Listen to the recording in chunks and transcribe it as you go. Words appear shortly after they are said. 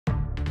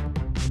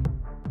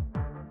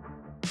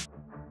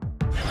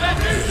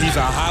He's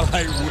a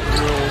highlight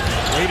reel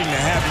waiting to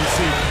have you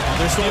see.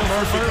 There's still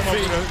Murphy come up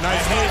with a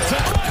nice hit.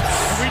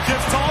 We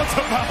just talked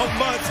about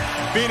Mutts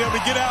being able to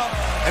get out,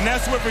 and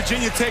that's where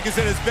Virginia Tech is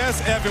at its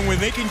best, Evan, when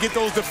they can get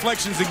those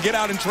deflections and get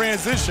out in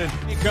transition.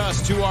 Take us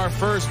to our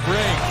first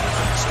break.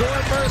 Storm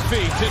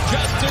Murphy to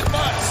Justin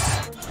Mutts.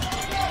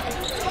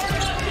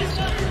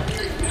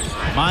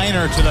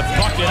 Minor to the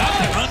bucket, up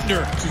and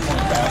under.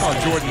 Oh,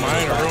 Jordan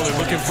Minor early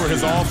looking for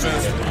his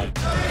offense.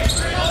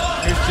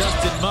 Here's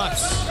Justin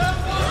Mutts.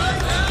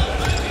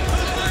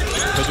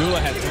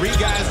 Padula had 3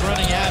 guys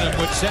running at him,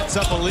 which sets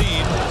up a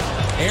lead.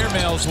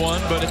 Airmails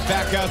one, but it's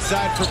back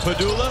outside for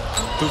Padula,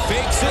 who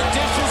fakes it,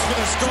 dishes for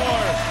the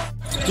score.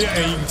 Yeah,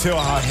 and you can tell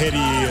how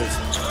heady he is.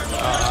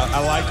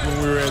 I liked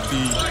when we were at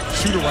the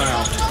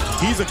shoot-around.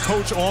 He's a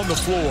coach on the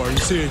floor. You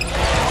see, he's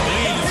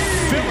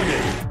feeling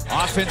it.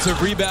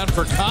 Offensive rebound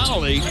for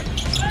Connolly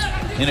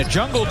in a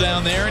jungle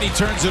down there, and he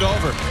turns it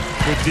over.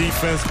 Good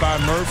defense by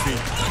Murphy.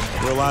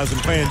 Realizing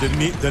playing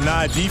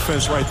denied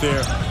defense right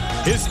there.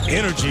 His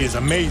energy is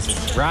amazing.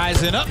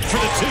 Rising up for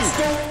the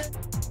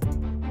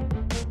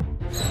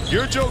 2.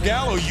 You're Joe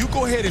Gallo. You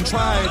go ahead and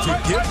try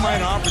to give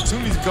Minor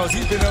opportunities because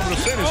he's been able to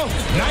finish.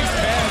 Nice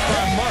pass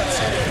by Mutts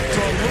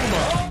to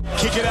Aluma.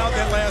 Kick it out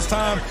that last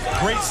time.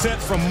 Great set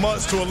from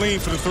Mutts to Aline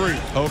for the 3.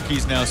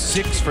 Hokies now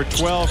 6 for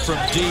 12 from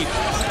deep.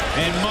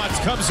 And Mutts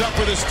comes up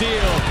with a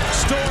steal.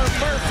 Storm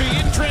Murphy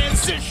in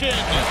transition.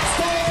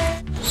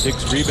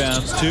 6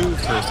 rebounds, 2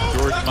 for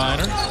Jordan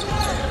Minor.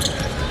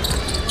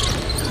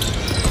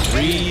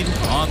 Reed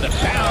on the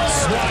bounce.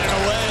 Swatted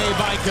away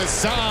by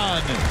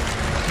Kassan.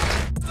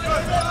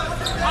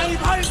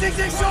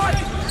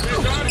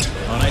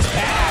 Oh, nice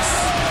pass.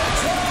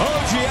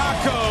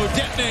 Ojiako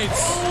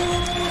detonates.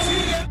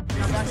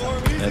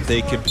 That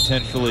they could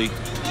potentially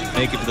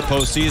make it to the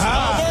postseason. Ah.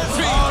 Oh,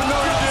 Murphy! Oh, no,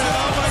 he did.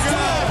 Oh, my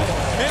God.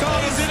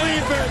 Caught a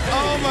sleeper.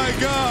 Oh, my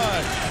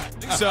God.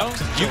 So,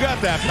 you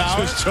got that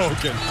power. Just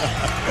joking.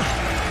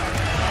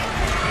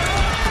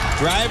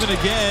 Driving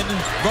again.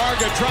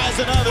 Varga tries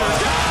another.